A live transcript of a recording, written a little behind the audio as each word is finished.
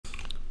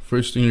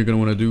First thing you're going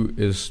to want to do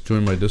is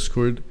join my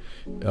Discord.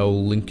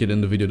 I'll link it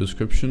in the video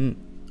description.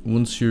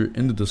 Once you're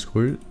in the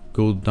Discord,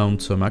 go down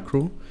to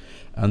macro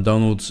and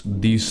download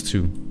these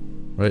two,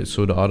 right?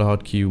 So the auto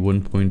hotkey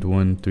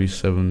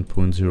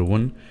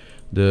 1.137.01,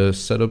 the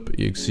setup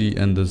exe,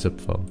 and the zip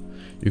file.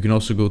 You can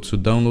also go to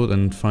download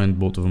and find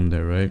both of them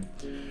there, right?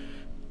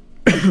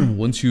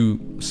 Once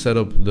you set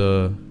up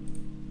the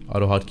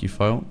auto hotkey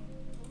file,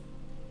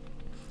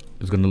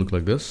 it's going to look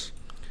like this.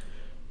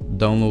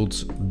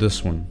 Download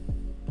this one.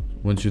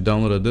 Once you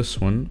downloaded this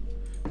one,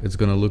 it's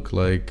going to look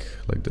like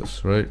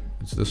this, right?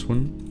 It's this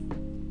one.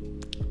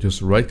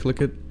 Just right click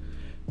it,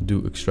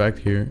 do extract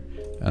here,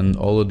 and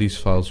all of these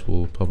files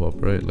will pop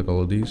up, right? Like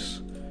all of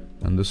these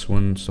and this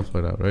one, stuff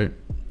like that, right?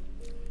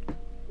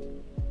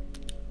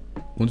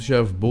 Once you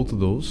have both of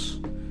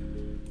those,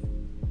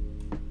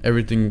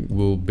 everything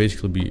will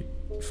basically be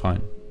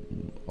fine.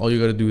 All you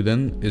gotta do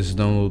then is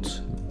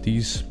download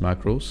these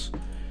macros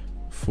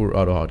for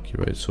auto hotkey,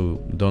 right?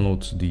 So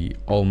download the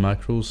all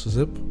macros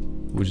zip,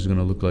 which is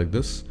gonna look like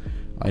this.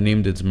 I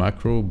named it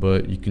macro,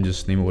 but you can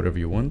just name it whatever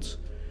you want.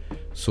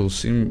 So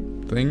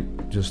same thing,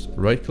 just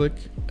right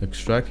click,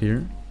 extract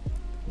here,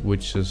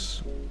 which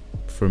is,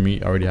 for me,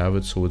 I already have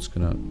it, so it's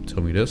gonna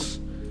tell me this.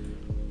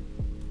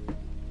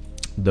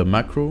 The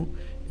macro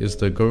is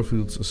the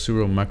Garfield's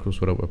Asura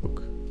macros without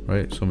webhook,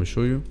 right? So I'm gonna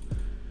show you.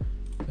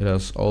 It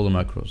has all the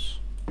macros,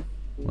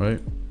 right?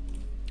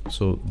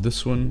 So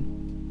this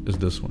one is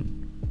this one.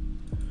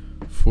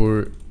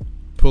 For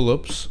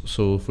pull-ups,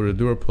 so for the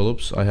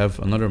Dura-PullUps, I have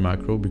another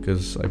macro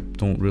because I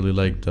don't really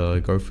like the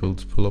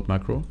Garfield pull-up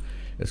macro.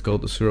 It's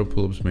called Asura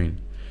pull-ups main.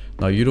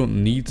 Now you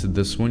don't need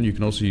this one, you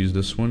can also use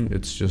this one,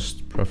 it's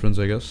just preference,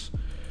 I guess.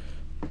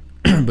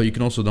 But you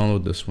can also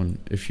download this one.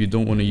 If you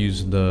don't want to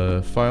use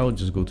the file,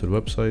 just go to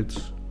the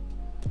website,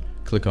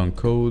 click on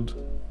code,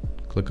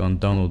 click on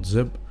download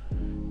zip,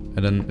 and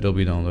then it'll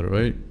be downloaded,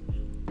 right?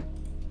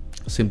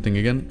 Same thing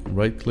again,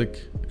 right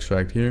click,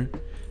 extract here,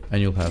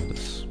 and you'll have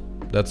this.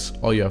 That's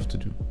all you have to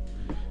do.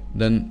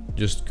 Then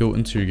just go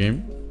into your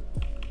game.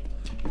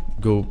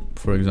 Go,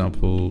 for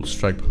example,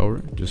 strike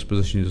power. Just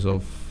position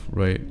yourself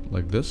right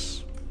like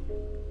this.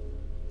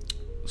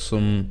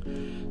 Some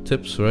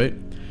tips, right?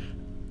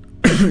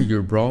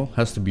 Your brawl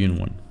has to be in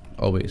one,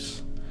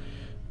 always.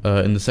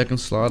 In the second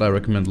slot, I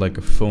recommend like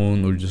a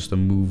phone or just a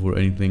move or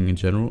anything in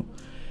general.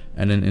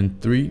 And then in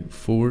 3,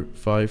 4,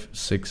 5,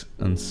 6,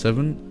 and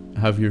 7,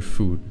 have your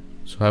food.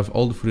 So have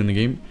all the food in the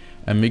game.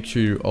 And make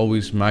sure you're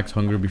always max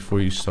hunger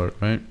before you start,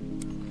 right?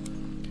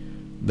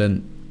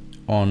 Then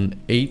on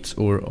 8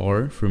 or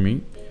R for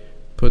me,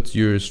 put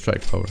your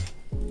strike power.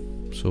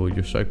 So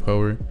your strike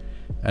power,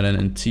 and then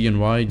in T and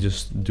Y,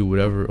 just do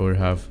whatever or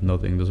have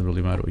nothing. Doesn't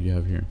really matter what you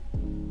have here,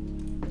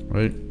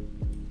 right?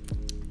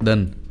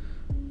 Then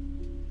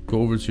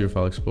go over to your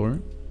file explorer,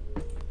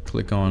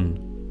 click on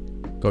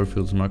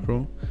Garfield's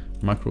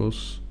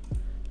macros,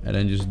 and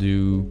then just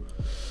do,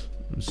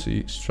 let's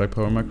see, strike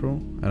power macro,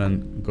 and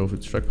then go for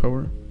strike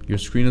power. Your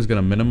screen is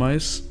gonna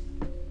minimize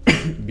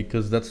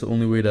because that's the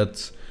only way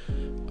that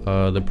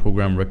the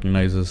program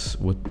recognizes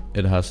what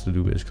it has to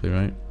do, basically,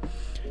 right?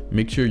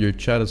 Make sure your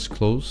chat is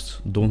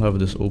closed, don't have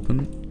this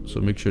open,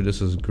 so make sure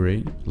this is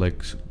gray,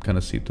 like kind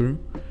of see-through.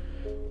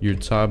 Your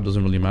tab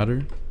doesn't really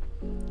matter.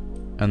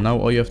 And now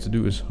all you have to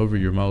do is hover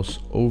your mouse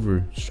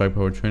over strike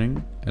power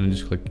training and then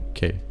just click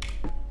K.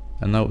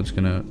 And now it's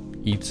gonna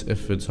eat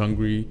if it's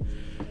hungry,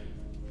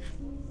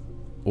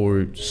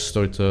 or just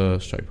start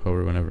strike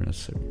power whenever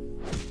necessary.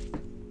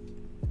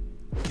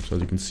 So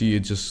as you can see,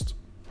 it's just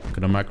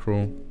gonna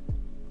macro,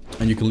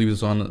 and you can leave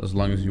this on as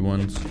long as you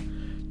want.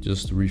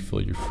 Just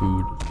refill your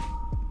food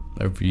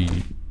every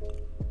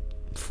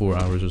 4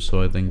 hours or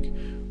so, I think,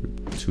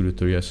 2 to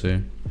 3, I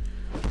say.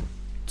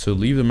 To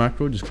leave the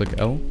macro, just click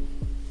L,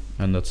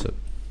 and that's it.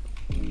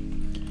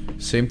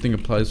 Same thing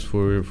applies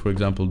for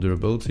example,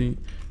 durability.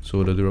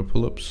 So the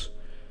Dura-PullUps,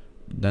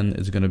 then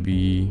it's gonna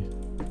be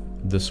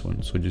this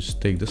one. So just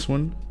take this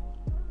one,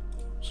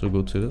 so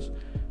go to this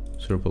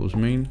Dura-PullUps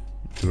main,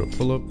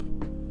 Dura-PullUp.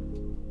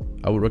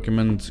 I would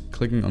recommend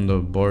clicking on the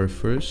bar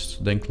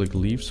first, then click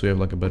leave so you have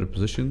like a better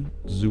position.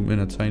 Zoom in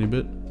a tiny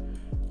bit,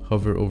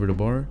 hover over the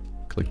bar,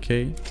 click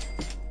K,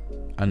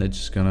 and it's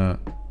just gonna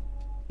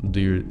do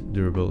your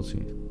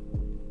durability.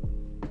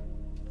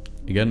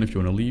 Again, if you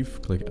want to leave,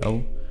 click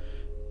L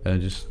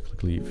and just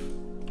click leave.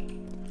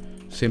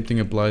 Same thing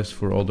applies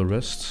for all the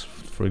rest.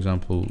 For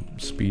example,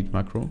 speed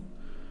macro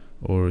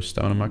or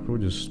stamina macro.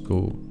 Just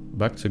go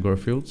back to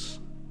Garfield's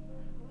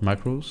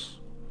macros,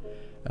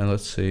 and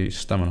let's say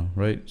stamina,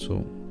 right?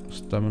 So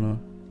stamina,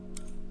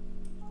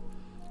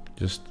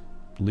 just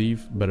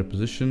leave, better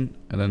position,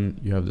 and then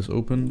you have this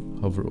open,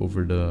 hover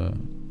over the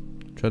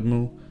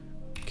treadmill,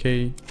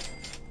 K,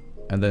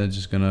 and then it's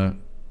just gonna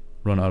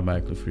run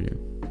automatically for you.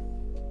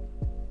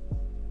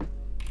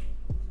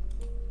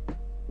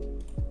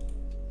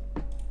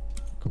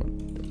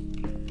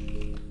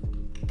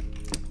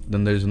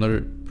 Then there's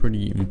another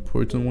pretty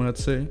important one, I'd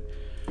say,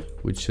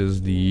 which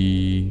is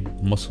the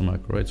muscle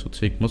macro, right? So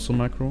take muscle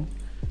macro,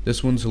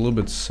 This one's a little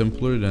bit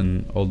simpler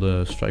than all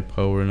the strike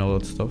power and all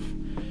that stuff.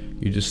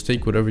 You just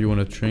take whatever you want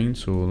to train.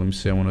 So let me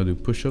say I want to do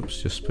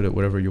push-ups, just put it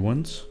whatever you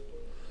want.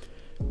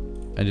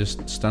 And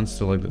just stand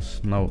still like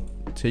this. Now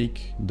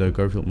take the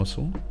Garfield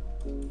muscle,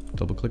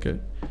 double click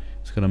it.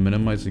 It's gonna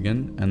minimize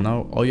again. And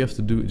now all you have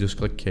to do is just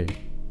click K.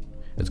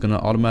 It's gonna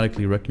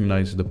automatically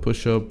recognize the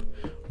push-up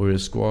or the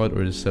squat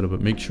or the setup,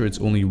 but make sure it's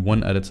only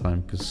one at a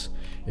time, because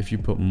if you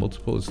put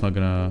multiple, it's not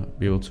gonna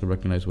be able to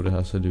recognize what it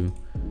has to do.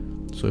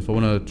 So if I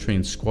want to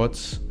train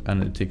squats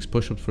and it takes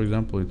push-ups, for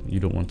example, you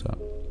don't want that.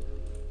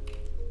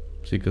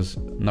 See, because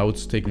now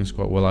it's taking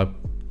squat while I,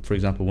 for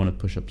example, wanted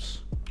push-ups.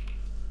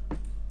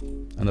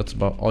 And that's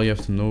about all you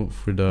have to know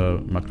for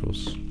the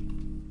macros.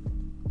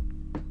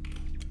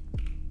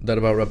 That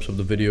about wraps up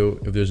the video.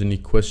 If there's any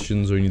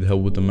questions or you need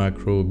help with the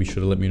macro, be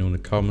sure to let me know in the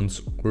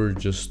comments or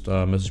just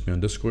message me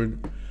on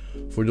Discord.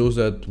 For those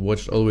that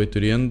watched all the way to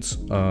the end,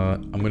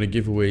 I'm going to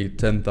give away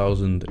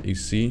 10,000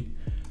 AC.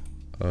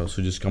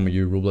 So just comment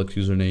your Roblox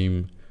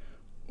username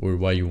or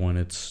why you want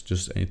it,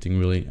 just anything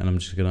really. And I'm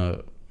just going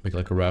to make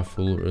like a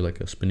raffle or like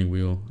a spinning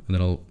wheel, and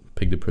then I'll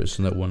pick the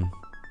person that won.